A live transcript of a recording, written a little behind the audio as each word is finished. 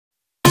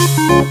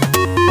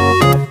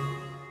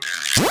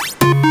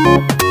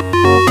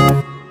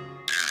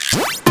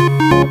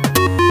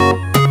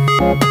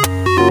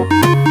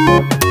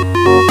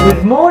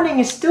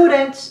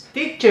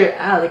Teacher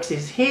Alex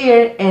is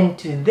here, and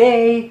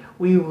today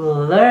we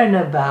will learn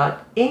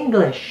about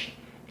English.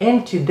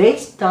 And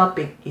today's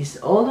topic is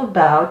all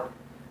about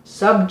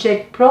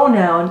subject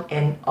pronoun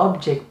and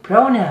object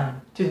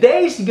pronoun.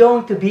 Today is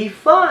going to be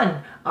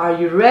fun. Are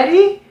you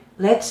ready?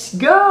 Let's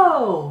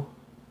go!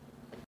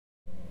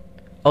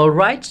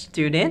 Alright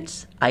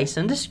students, eyes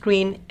on the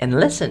screen and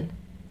listen.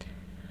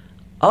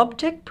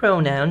 Object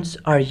pronouns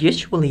are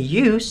usually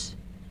used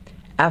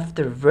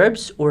after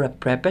verbs or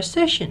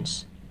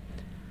prepositions.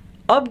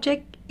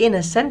 Object in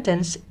a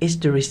sentence is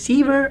the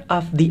receiver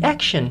of the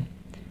action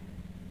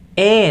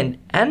and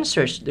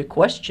answers the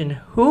question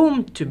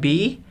whom to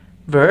be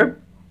verb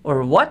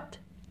or what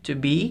to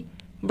be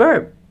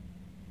verb.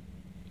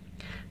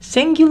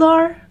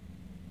 Singular,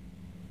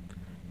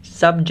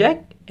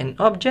 subject and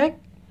object,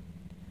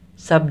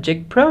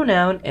 subject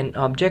pronoun and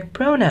object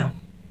pronoun.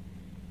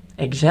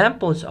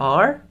 Examples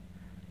are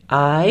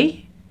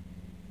I,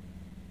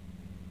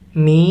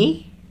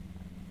 me,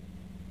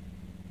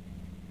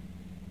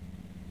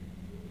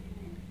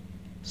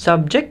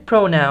 subject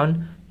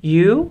pronoun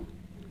you,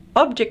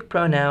 object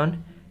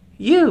pronoun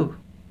you.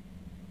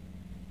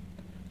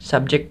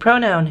 Subject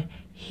pronoun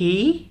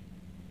he,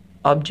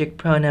 object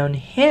pronoun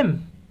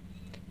him.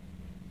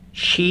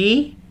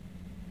 She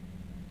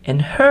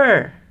and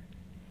her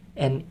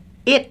and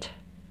it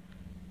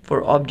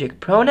for object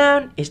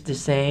pronoun is the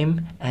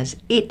same as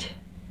it.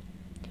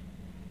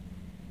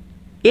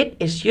 It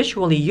is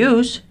usually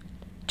used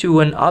to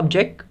an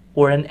object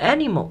or an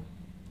animal.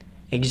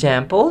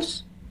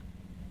 Examples: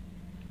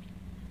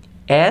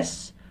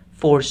 S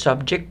for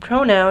subject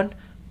pronoun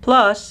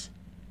plus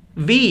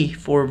V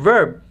for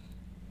verb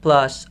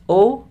plus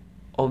O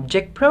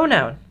object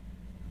pronoun.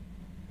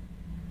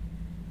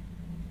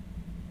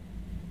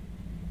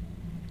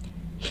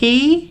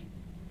 He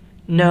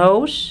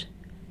knows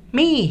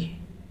me.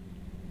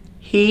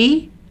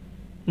 He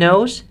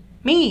knows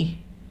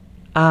me.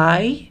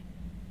 I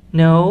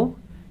know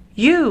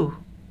you.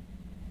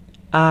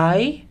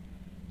 I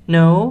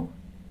know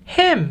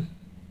him.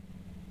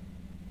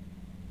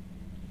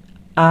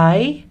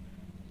 I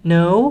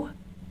know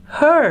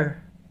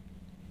her.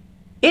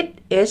 It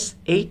is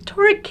a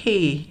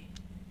turkey.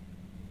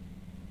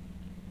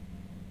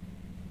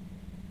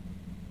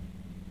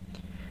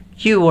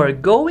 You are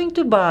going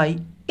to buy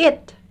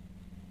it.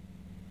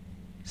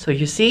 So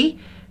you see,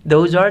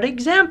 those are the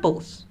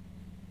examples.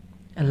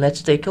 And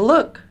let's take a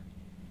look.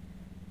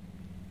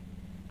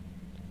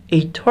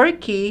 A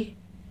turkey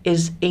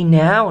is a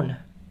noun.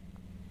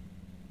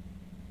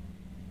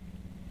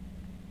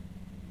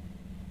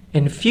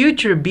 In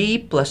future be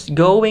plus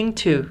going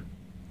to.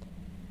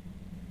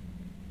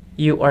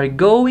 You are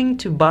going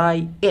to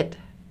buy it.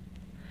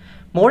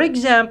 More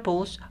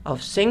examples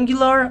of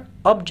singular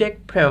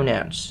object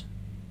pronouns.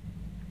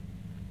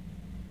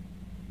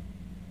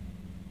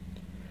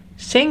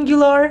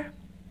 Singular,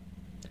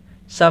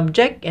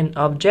 subject and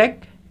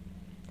object,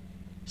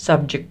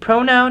 subject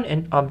pronoun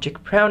and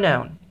object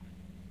pronoun.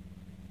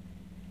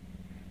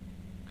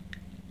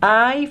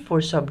 I for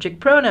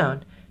subject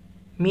pronoun,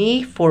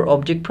 me for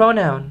object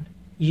pronoun,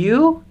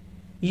 you,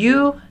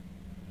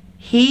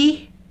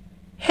 he,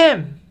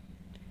 him,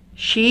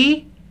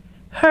 she,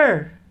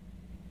 her,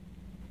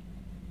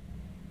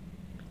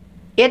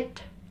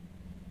 it.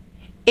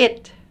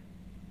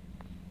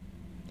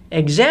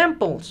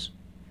 Examples: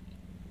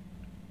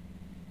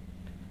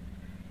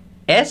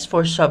 S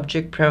for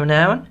subject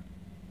pronoun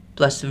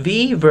plus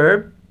V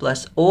verb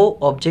plus O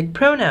object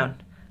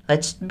pronoun.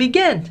 Let's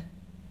begin.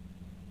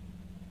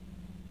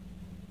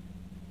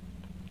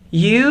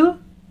 You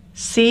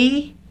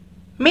see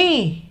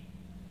me.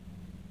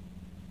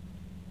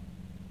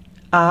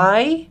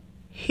 I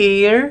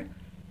hear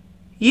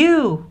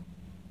you.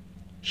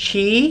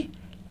 She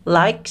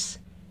likes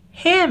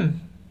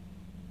him.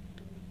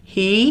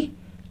 He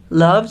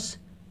loves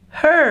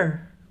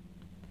her.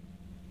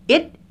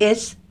 It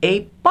is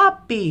a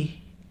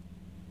puppy.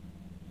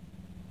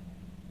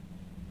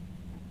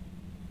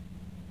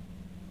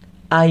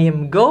 I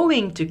am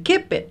going to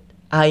keep it.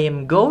 I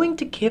am going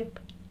to keep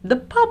the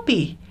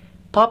puppy.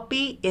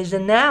 Puppy is a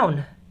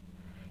noun.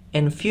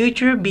 And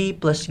future be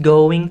plus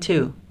going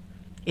to.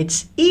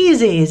 It's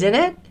easy, isn't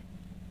it?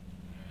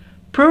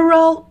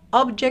 Plural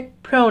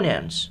object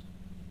pronouns.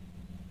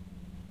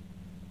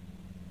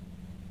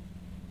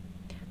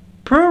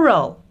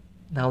 Plural.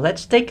 Now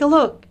let's take a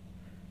look.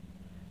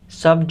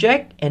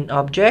 Subject and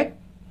object.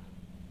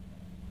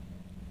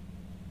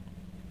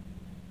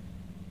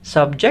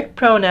 Subject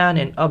pronoun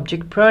and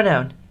object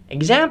pronoun.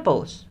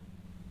 Examples: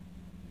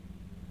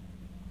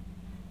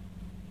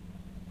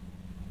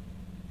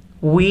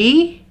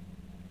 we,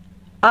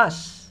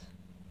 us.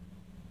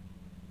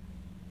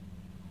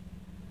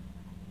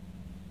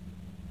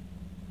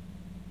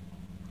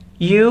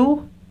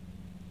 You,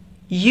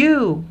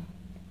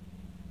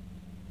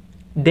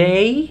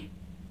 they,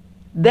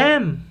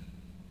 them.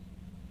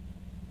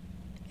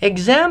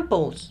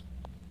 Examples: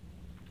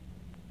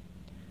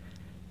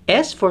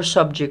 S for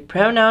subject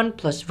pronoun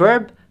plus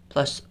verb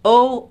plus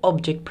O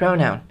object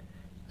pronoun.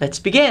 Let's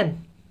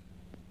begin.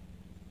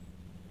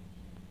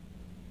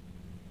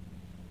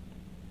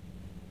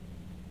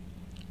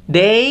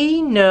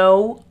 They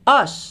know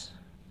us.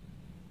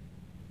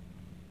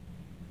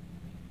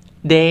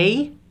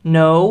 They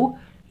know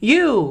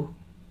you.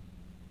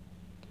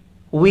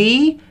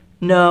 We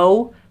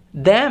know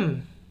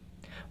them.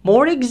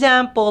 More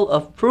example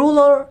of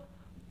plural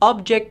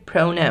object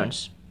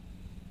pronouns.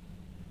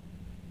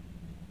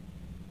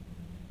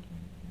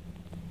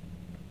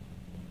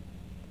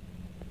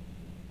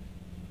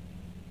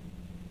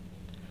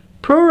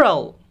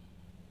 Plural.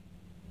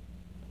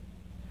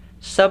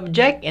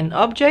 Subject and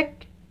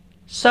object.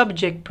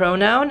 Subject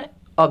pronoun,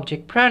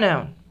 object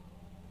pronoun.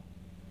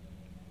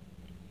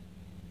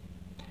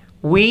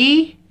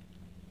 We,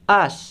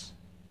 us.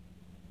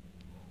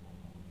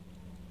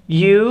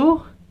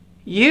 You,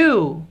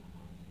 you.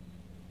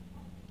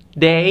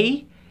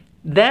 They,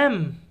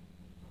 them.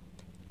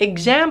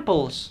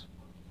 Examples.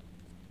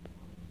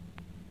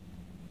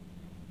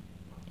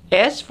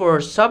 S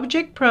for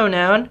subject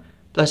pronoun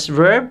plus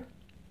verb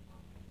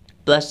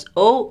plus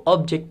O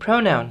object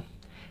pronoun.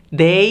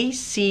 They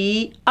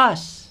see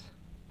us.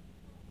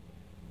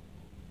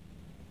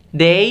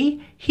 They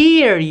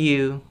hear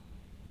you.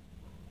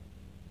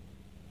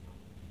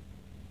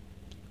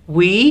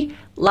 We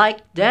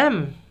like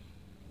them.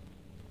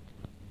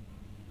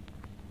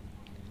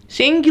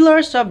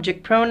 Singular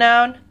subject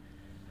pronoun,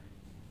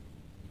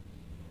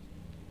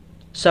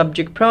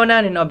 subject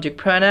pronoun and object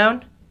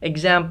pronoun.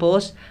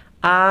 Examples: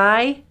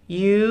 I,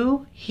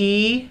 you,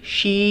 he,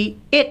 she,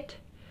 it.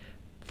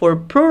 For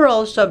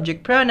plural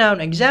subject pronoun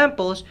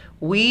examples: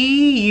 we,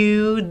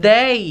 you,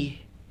 they.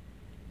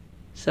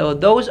 So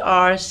those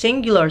are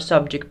singular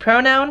subject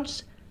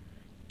pronouns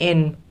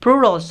and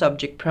plural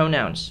subject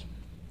pronouns.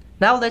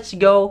 Now let's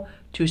go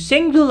to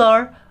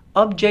singular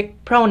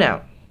object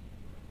pronoun.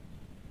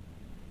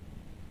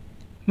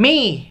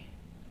 Me,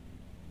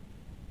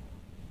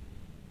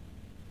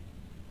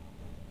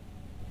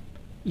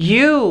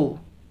 you,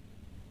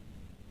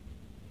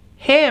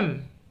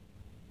 him,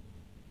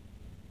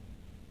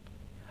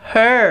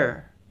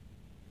 her,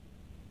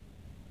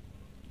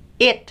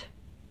 it.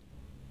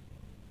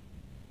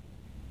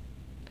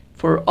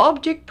 For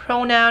object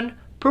pronoun,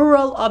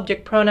 plural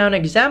object pronoun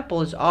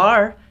examples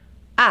are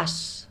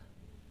us,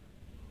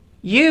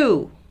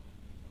 you,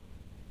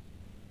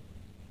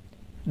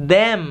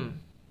 them.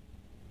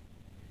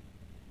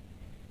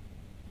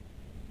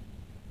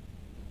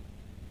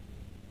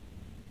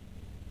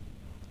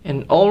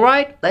 And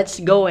alright, let's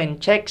go and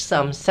check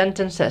some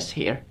sentences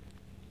here.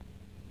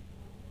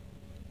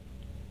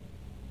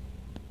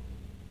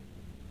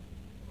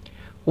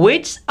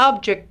 Which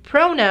object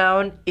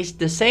pronoun is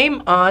the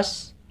same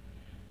as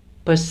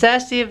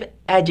possessive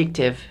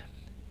adjective?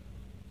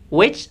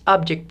 Which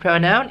object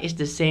pronoun is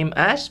the same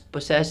as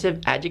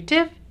possessive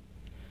adjective?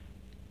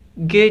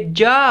 Good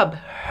job,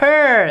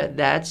 her.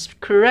 That's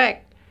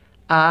correct.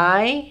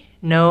 I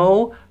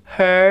know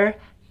her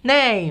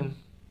name.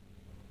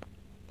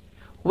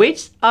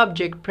 Which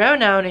object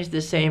pronoun is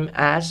the same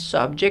as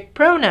subject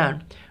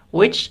pronoun?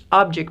 Which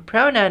object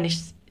pronoun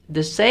is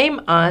the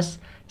same as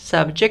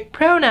subject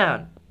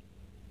pronoun?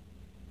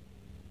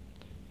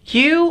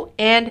 You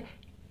and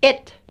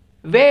it.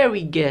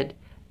 Very good.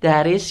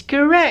 That is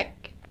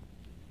correct.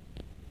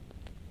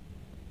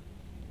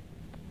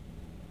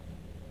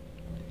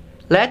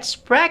 Let's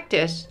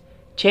practice.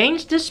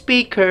 Change the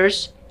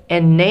speakers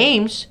and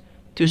names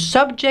to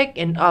subject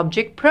and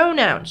object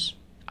pronouns.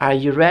 Are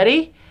you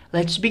ready?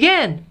 Let's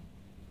begin.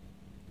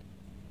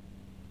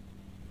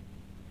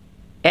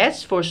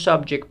 S for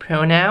subject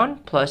pronoun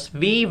plus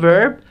V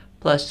verb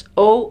plus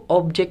O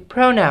object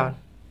pronoun.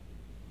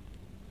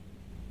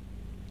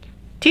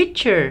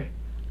 Teacher,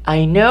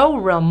 I know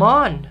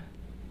Ramon.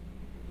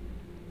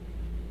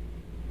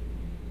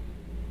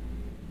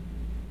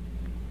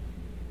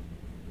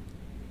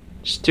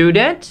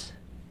 Students,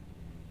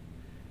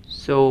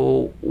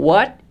 so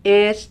what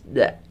is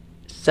the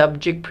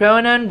subject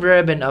pronoun,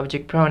 verb, and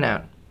object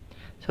pronoun?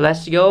 So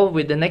let's go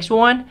with the next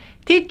one.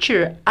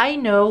 Teacher, I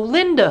know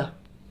Linda.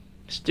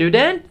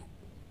 Student.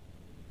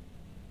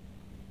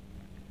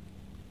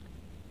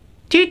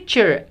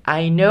 Teacher,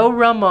 I know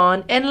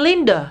Ramon and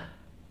Linda.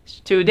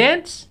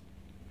 Students.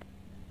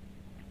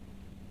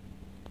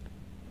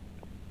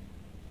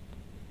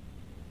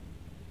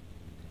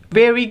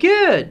 Very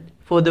good.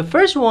 For the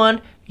first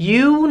one,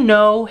 you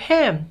know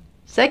him.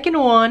 Second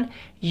one,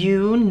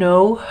 you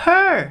know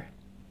her.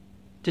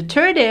 The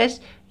third is,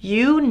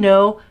 you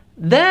know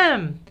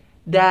them.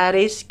 That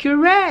is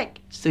correct.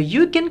 So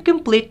you can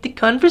complete the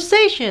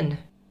conversation.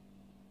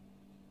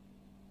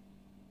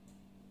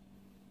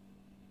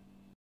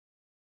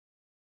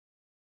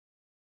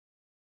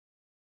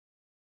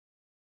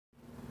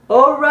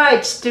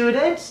 Alright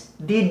students,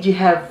 did you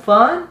have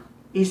fun?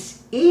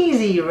 It's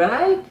easy,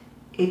 right?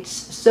 It's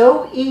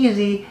so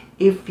easy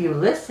if you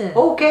listen.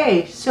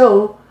 Okay,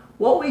 so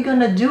what we're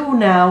gonna do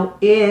now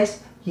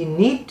is you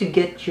need to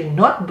get your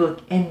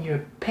notebook and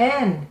your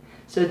pen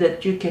so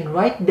that you can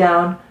write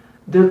down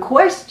the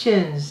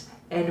questions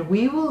and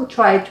we will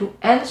try to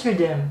answer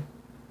them.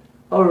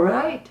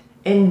 Alright?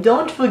 And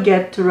don't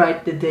forget to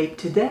write the date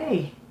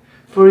today.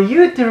 For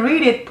you to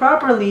read it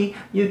properly,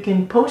 you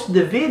can post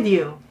the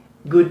video.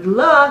 Good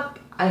luck!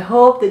 I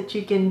hope that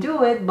you can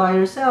do it by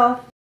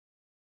yourself.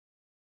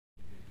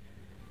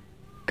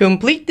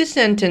 Complete the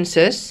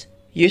sentences.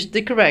 Use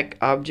the correct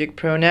object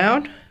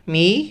pronoun,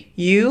 me,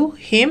 you,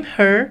 him,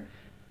 her,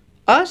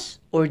 us,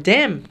 or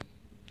them.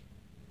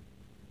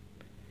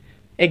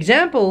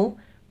 Example,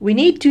 we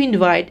need to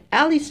invite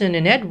Allison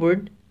and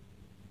Edward.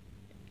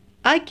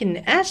 I can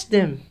ask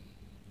them.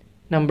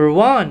 Number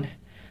 1,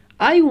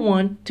 I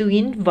want to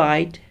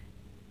invite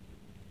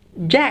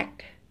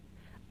Jack.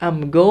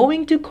 I'm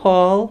going to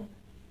call.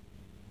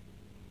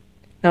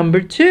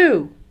 Number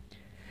 2,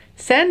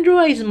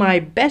 Sandra is my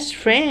best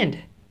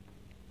friend.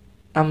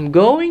 I'm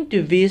going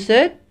to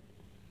visit.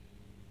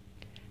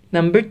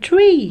 Number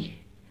 3,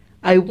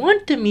 I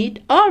want to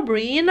meet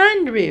Aubrey and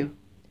Andrew.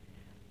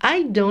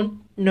 I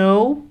don't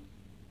know.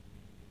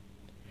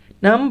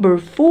 Number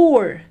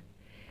 4,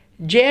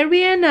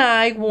 Jerry and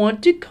I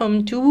want to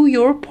come to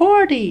your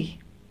party.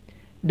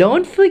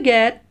 Don't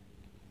forget.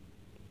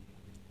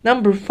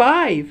 Number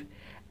 5,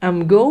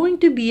 I'm going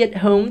to be at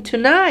home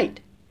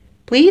tonight.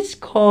 Please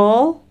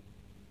call.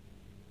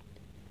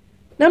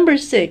 Number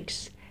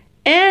 6,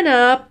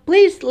 Anna,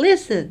 please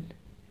listen.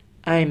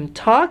 I'm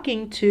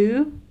talking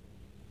to.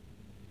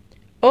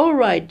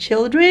 Alright,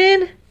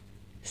 children.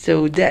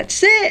 So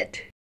that's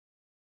it.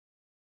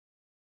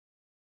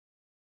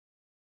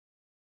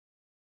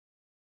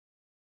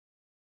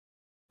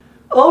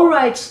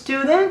 Alright,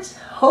 students.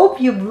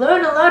 Hope you've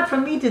learned a lot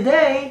from me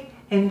today.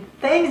 And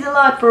thanks a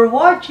lot for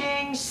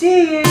watching.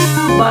 See you.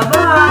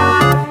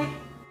 Bye-bye.